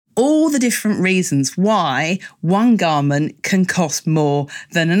the different reasons why one garment can cost more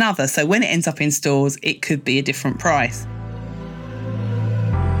than another. So when it ends up in stores, it could be a different price.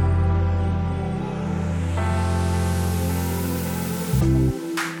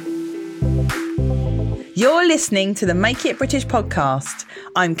 You're listening to the Make It British podcast.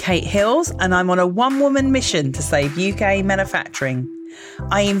 I'm Kate Hills and I'm on a one-woman mission to save UK manufacturing.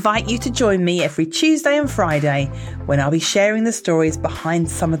 I invite you to join me every Tuesday and Friday when I'll be sharing the stories behind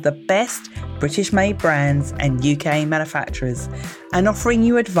some of the best British-made brands and UK manufacturers and offering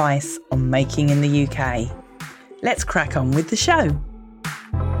you advice on making in the UK. Let's crack on with the show.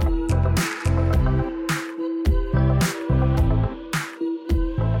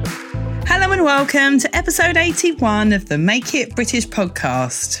 Hello and welcome to episode 81 of the Make It British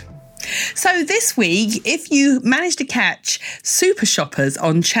podcast. So this week, if you managed to catch Super Shoppers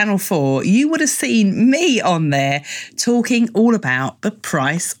on Channel 4, you would have seen me on there talking all about the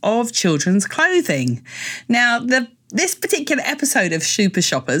price of children's clothing. Now, this particular episode of Super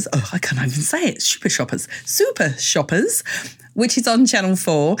Shoppers, I can't even say it, Super Shoppers, which is on Channel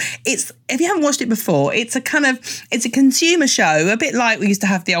 4. If you haven't watched it before, it's a consumer show, a bit like we used to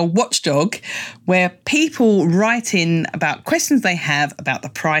have the old Watchdog, where people write in about questions they have about the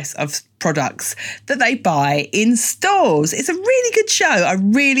price of products that they buy in stores. It's a really good show. I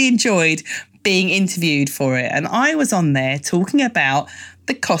really enjoyed being interviewed for it. And I was on there talking about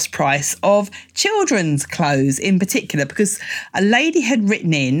the cost price of children's clothes in particular, because a lady had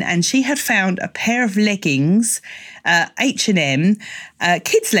written in and she had found a pair of leggings, H&M,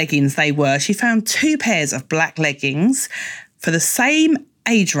 kids leggings they were. She found two pairs of black leggings for the same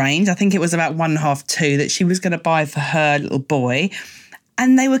age range. I think it was about 1.5, 2 that she was going to buy for her little boy.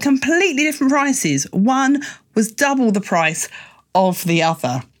 And they were completely different prices. One was double the price of the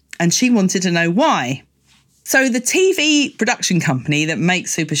other. And she wanted to know why. So the TV production company that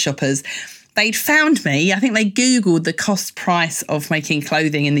makes Super Shoppers, they'd found me. I think they Googled the cost price of making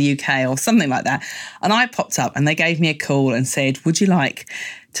clothing in the UK or something like that. And I popped up and they gave me a call and said, would you like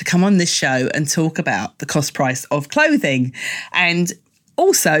to come on this show and talk about the cost price of clothing? And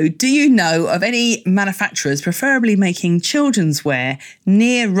also, do you know of any manufacturers preferably making children's wear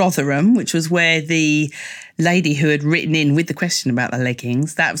near Rotherham, which was where the lady who had written in with the question about the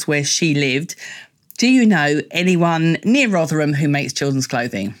leggings, that was where she lived. Do you know anyone near Rotherham who makes children's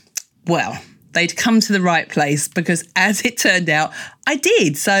clothing? Well, they'd come to the right place because, as it turned out, I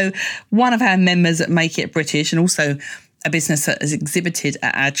did. So one of our members at Make It British, and also a business that has exhibited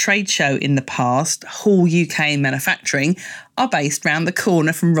at our trade show in the past, Hall UK Manufacturing, are based round the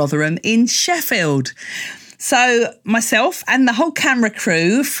corner from Rotherham in Sheffield. So myself and the whole camera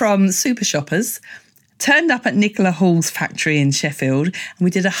crew from Super Shoppers turned up at Nicola Hall's factory in Sheffield, and we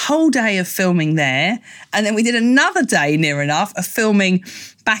did a whole day of filming there. And then we did another day, near enough, of filming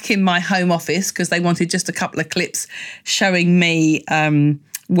back in my home office because they wanted just a couple of clips showing me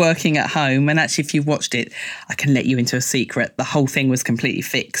working at home. And actually, if you've watched it, I can let you into a secret. The whole thing was completely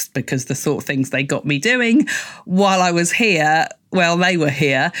fixed because the sort of things they got me doing while I was here, well, they were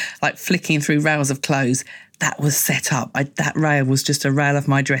here, like flicking through rails of clothes, that was set up. That rail was just a rail of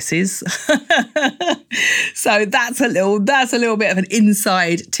my dresses. So that's a little bit of an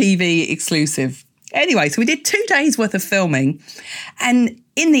inside TV exclusive. Anyway, so we did 2 days worth of filming. And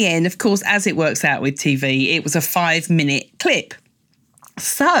in the end, of course, as it works out with TV, it was a 5-minute clip.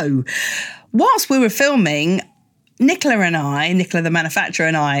 So whilst we were filming, Nicola the manufacturer,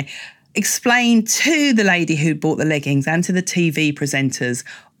 and I explained to the lady who bought the leggings and to the TV presenters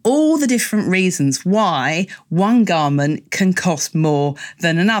all the different reasons why one garment can cost more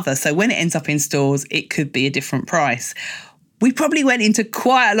than another. So when it ends up in stores, it could be a different price. We probably went into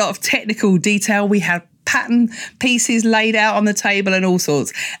quite a lot of technical detail. We had pattern pieces laid out on the table and all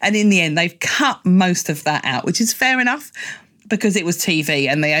sorts. And in the end, they've cut most of that out, which is fair enough because it was TV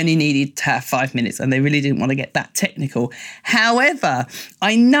and they only needed to have 5 minutes and they really didn't want to get that technical. However,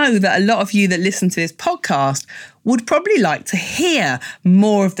 I know that a lot of you that listen to this podcast would probably like to hear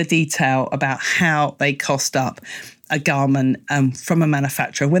more of the detail about how they cost up a garment from a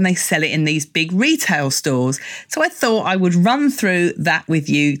manufacturer when they sell it in these big retail stores. So I thought I would run through that with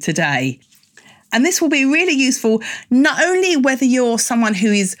you today. And this will be really useful, not only whether you're someone who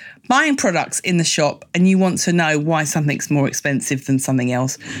is buying products in the shop and you want to know why something's more expensive than something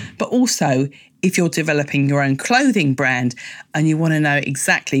else, but also if you're developing your own clothing brand and you want to know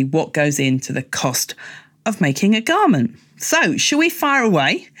exactly what goes into the cost of making a garment. So, shall we fire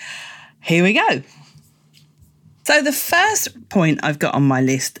away? Here we go. So the first point I've got on my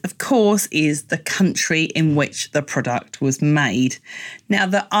list, of course, is the country in which the product was made. Now,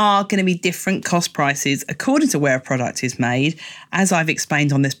 there are going to be different cost prices according to where a product is made, as I've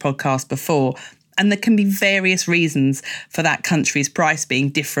explained on this podcast before. And there can be various reasons for that country's price being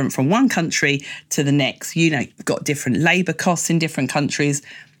different from one country to the next. You know, you've got different labour costs in different countries,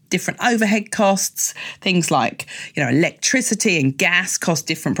 different overhead costs, things like, electricity and gas cost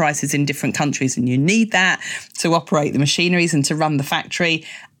different prices in different countries, and you need that to operate the machineries and to run the factory.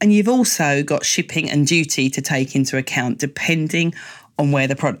 And you've also got shipping and duty to take into account depending on where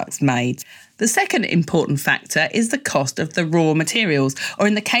the product's made. The second important factor is the cost of the raw materials, or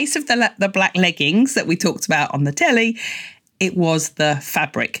in the case of the black leggings that we talked about on the telly, it was the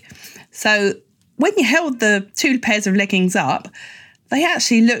fabric. So when you held the two pairs of leggings up, they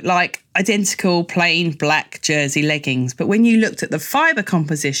actually looked like identical plain black jersey leggings. But when you looked at the fibre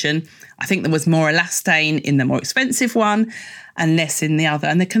composition, I think there was more elastane in the more expensive one and less in the other.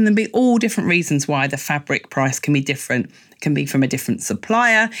 And there can be all different reasons why the fabric price can be different. It can be from a different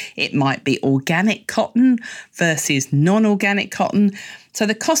supplier. It might be organic cotton versus non-organic cotton. So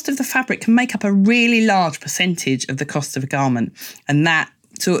the cost of the fabric can make up a really large percentage of the cost of a garment. And that,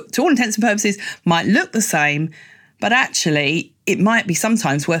 to all intents and purposes, might look the same, but actually it might be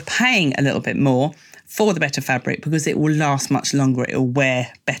sometimes worth paying a little bit more for the better fabric because it will last much longer, it will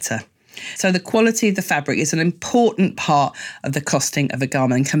wear better. So the quality of the fabric is an important part of the costing of a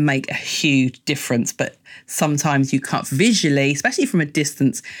garment and can make a huge difference. But sometimes you can't visually, especially from a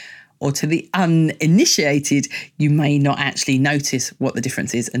distance or to the uninitiated, you may not actually notice what the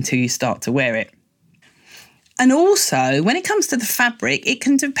difference is until you start to wear it. And also, when it comes to the fabric, it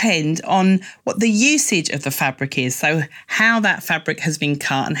can depend on what the usage of the fabric is. So how that fabric has been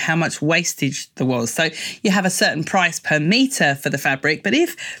cut and how much wastage there was. So you have a certain price per metre for the fabric. But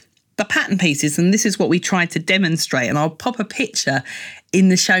if the pattern pieces, and this is what we tried to demonstrate, and I'll pop a picture in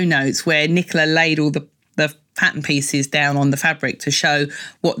the show notes where Nicola laid all the pattern pieces down on the fabric to show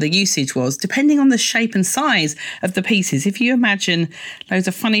what the usage was, depending on the shape and size of the pieces. If you imagine loads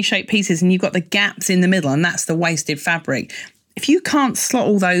of funny shaped pieces and you've got the gaps in the middle and that's the wasted fabric, if you can't slot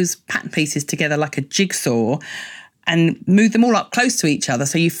all those pattern pieces together like a jigsaw and move them all up close to each other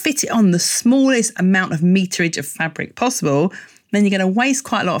so you fit it on the smallest amount of meterage of fabric possible, then you're going to waste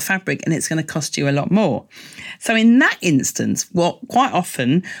quite a lot of fabric and it's going to cost you a lot more. So in that instance, what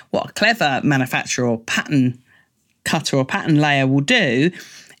a clever manufacturer or pattern cutter or pattern layer will do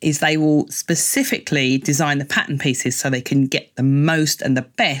is they will specifically design the pattern pieces so they can get the most and the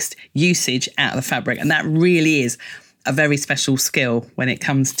best usage out of the fabric. And that really is a very special skill when it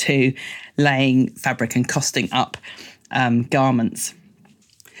comes to laying fabric and costing up garments.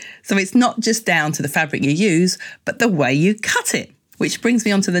 So it's not just down to the fabric you use, but the way you cut it. Which brings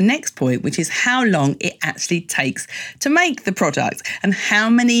me on to the next point, which is how long it actually takes to make the product and how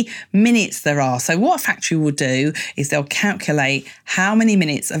many minutes there are. So what a factory will do is they'll calculate how many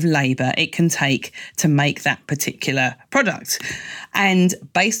minutes of labour it can take to make that particular product. And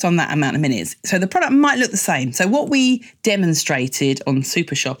based on that amount of minutes, so the product might look the same. So what we demonstrated on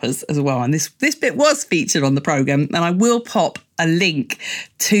Super Shoppers as well, and this bit was featured on the programme, and I will pop a link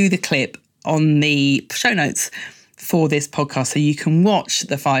to the clip on the show notes for this podcast so you can watch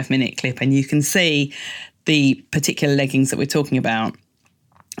the 5-minute clip and you can see the particular leggings that we're talking about.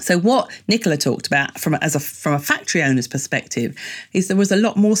 So what Nicola talked about from a factory owner's perspective is there was a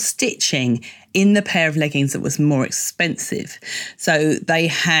lot more stitching in the pair of leggings that was more expensive. So they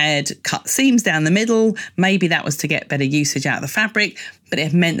had cut seams down the middle. Maybe that was to get better usage out of the fabric, but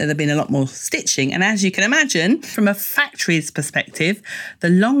it meant that there'd been a lot more stitching. And as you can imagine, from a factory's perspective, the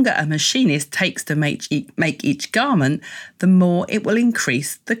longer a machinist takes to make each garment, the more it will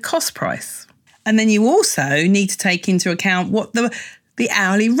increase the cost price. And then you also need to take into account what the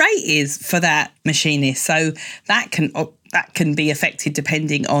hourly rate is for that machinist. So that can be affected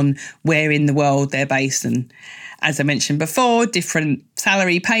depending on where in the world they're based. And as I mentioned before, different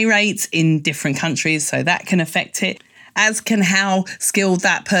salary pay rates in different countries. So that can affect it, as can how skilled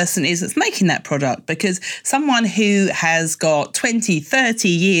that person is that's making that product. Because someone who has got 20, 30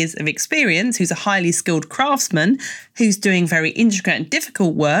 years of experience, who's a highly skilled craftsman, who's doing very intricate and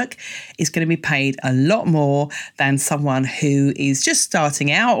difficult work, is going to be paid a lot more than someone who is just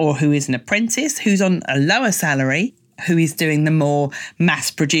starting out or who is an apprentice, who's on a lower salary, who is doing the more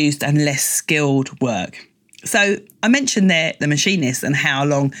mass-produced and less skilled work. So I mentioned there the machinist and how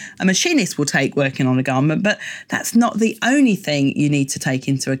long a machinist will take working on a garment, but that's not the only thing you need to take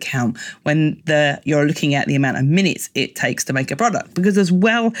into account when you're looking at the amount of minutes it takes to make a product. Because as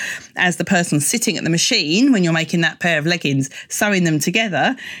well as the person sitting at the machine when you're making that pair of leggings, sewing them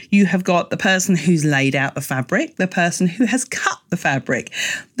together, you have got the person who's laid out the fabric, the person who has cut the fabric,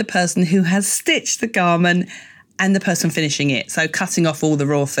 the person who has stitched the garment, and the person finishing it. So cutting off all the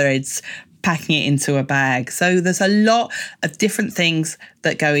raw threads, packing it into a bag. So there's a lot of different things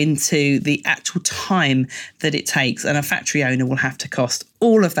that go into the actual time that it takes, and a factory owner will have to cost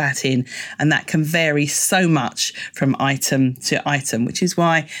all of that in, and that can vary so much from item to item, which is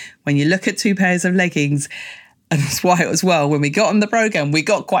why when you look at 2 pairs of leggings, and that's why as well, when we got on the programme, we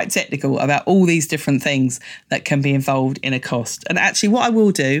got quite technical about all these different things that can be involved in a cost. And actually what I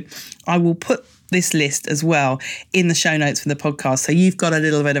will do, I will put this list as well in the show notes for the podcast, so you've got a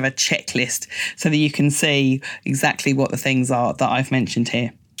little bit of a checklist so that you can see exactly what the things are that I've mentioned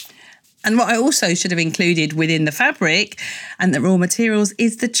here. And what I also should have included within the fabric and the raw materials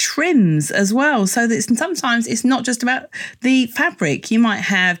is the trims as well, so that sometimes it's not just about the fabric. You might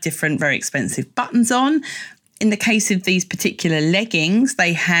have different very expensive buttons on. In the case of these particular leggings,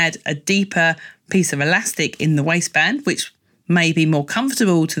 they had a deeper piece of elastic in the waistband, which may be more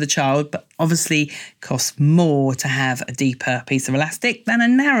comfortable to the child, but obviously costs more to have a deeper piece of elastic than a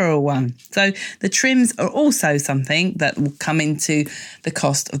narrower one. So the trims are also something that will come into the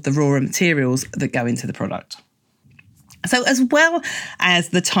cost of the raw materials that go into the product. So as well as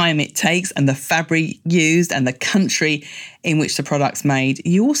the time it takes and the fabric used and the country in which the product's made,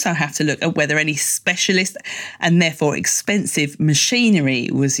 you also have to look at whether any specialist and therefore expensive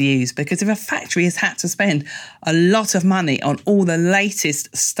machinery was used. Because if a factory has had to spend a lot of money on all the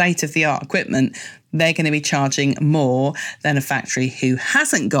latest state-of-the-art equipment, they're going to be charging more than a factory who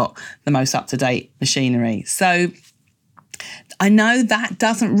hasn't got the most up-to-date machinery. So I know that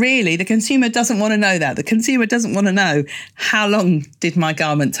the consumer doesn't want to know that. The consumer doesn't want to know how long did my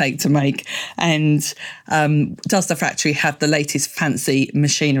garment take to make, and does the factory have the latest fancy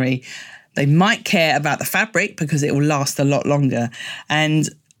machinery. They might care about the fabric because it will last a lot longer, and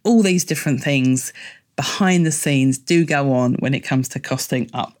all these different things behind the scenes do go on when it comes to costing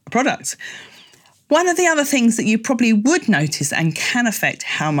up a product. One of the other things that you probably would notice and can affect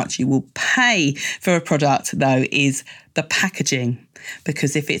how much you will pay for a product, though, is the packaging.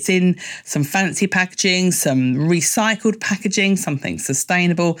 Because if it's in some fancy packaging, some recycled packaging, something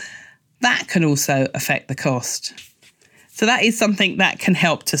sustainable, that can also affect the cost. So that is something that can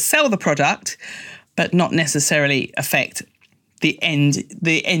help to sell the product, but not necessarily affect the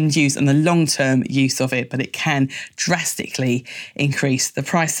end use and the long-term use of it, but it can drastically increase the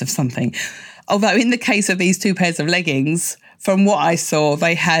price of something. Although in the case of these 2 pairs of leggings, from what I saw,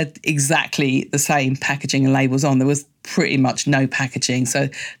 they had exactly the same packaging and labels on. There was pretty much no packaging. So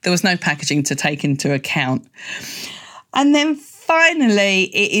there was no packaging to take into account. And then finally,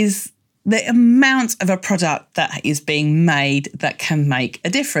 it is the amount of a product that is being made that can make a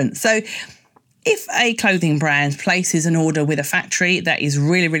difference. So if a clothing brand places an order with a factory that is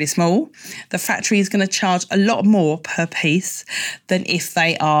really, really small, the factory is going to charge a lot more per piece than if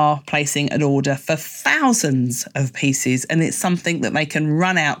they are placing an order for thousands of pieces, and it's something that they can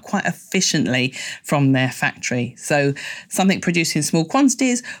run out quite efficiently from their factory. So something produced in small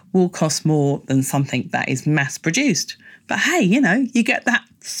quantities will cost more than something that is mass produced. But hey, you get that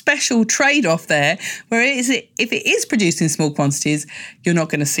special trade-off there where if it is produced in small quantities, you're not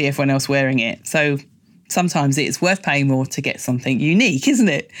going to see everyone else wearing it. So sometimes it's worth paying more to get something unique, isn't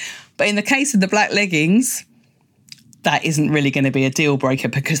it? But in the case of the black leggings, that isn't really going to be a deal breaker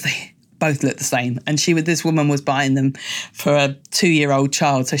because they both look the same. And this woman was buying them for a 2-year-old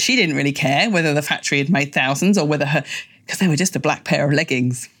child. So she didn't really care whether the factory had made thousands or because they were just a black pair of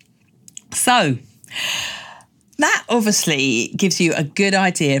leggings. So that obviously gives you a good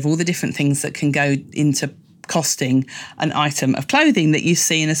idea of all the different things that can go into costing an item of clothing that you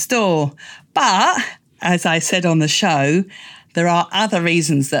see in a store. But as I said on the show, there are other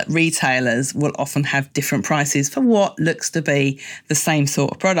reasons that retailers will often have different prices for what looks to be the same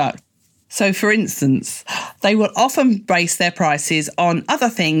sort of product. So, for instance, they will often base their prices on other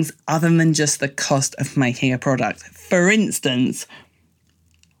things other than just the cost of making a product. For instance,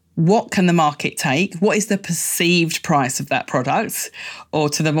 what can the market take? What is the perceived price of that product? Or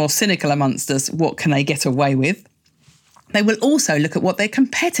to the more cynical amongst us, what can they get away with? They will also look at what their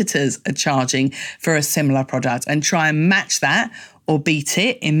competitors are charging for a similar product and try and match that or beat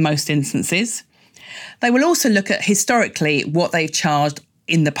it in most instances. They will also look at historically what they've charged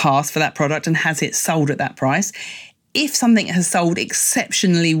in the past for that product and has it sold at that price. if something has sold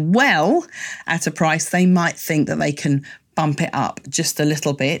exceptionally well at a price, they might think that they can bump it up just a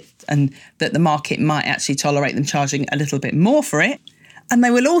little bit and that the market might actually tolerate them charging a little bit more for it. And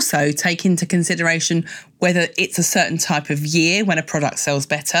they will also take into consideration whether it's a certain type of year when a product sells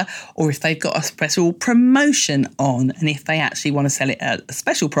better, or if they've got a special promotion on, and if they actually want to sell it at a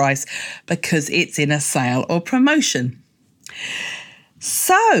special price because it's in a sale or promotion.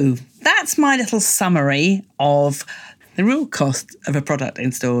 So that's my little summary of the real cost of a product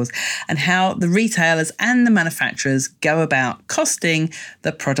in stores and how the retailers and the manufacturers go about costing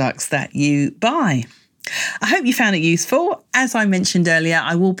the products that you buy. I hope you found it useful. As I mentioned earlier,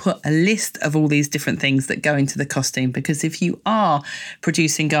 I will put a list of all these different things that go into the costing, because if you are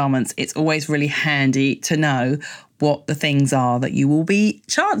producing garments, it's always really handy to know what the things are that you will be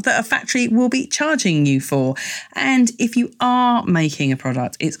charged, that a factory will be charging you for. And if you are making a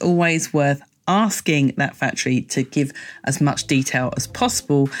product, it's always worth asking that factory to give as much detail as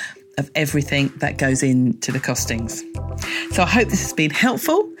possible of everything that goes into the costings. So I hope this has been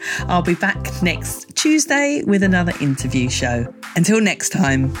helpful. I'll be back next Tuesday with another interview show. Until next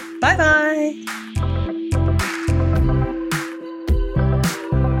time, bye-bye.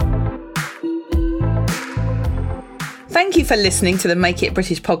 Thank you for listening to the Make It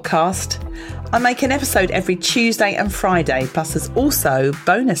British podcast. I make an episode every Tuesday and Friday, plus there's also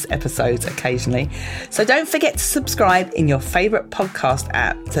bonus episodes occasionally. So don't forget to subscribe in your favourite podcast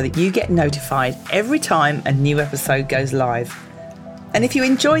app so that you get notified every time a new episode goes live. And if you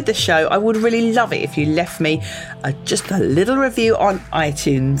enjoyed the show, I would really love it if you left me just a little review on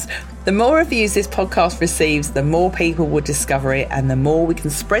iTunes. The more reviews this podcast receives, the more people will discover it and the more we can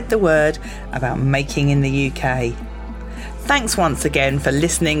spread the word about making in the UK. Thanks once again for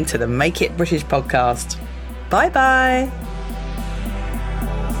listening to the Make It British podcast. Bye bye.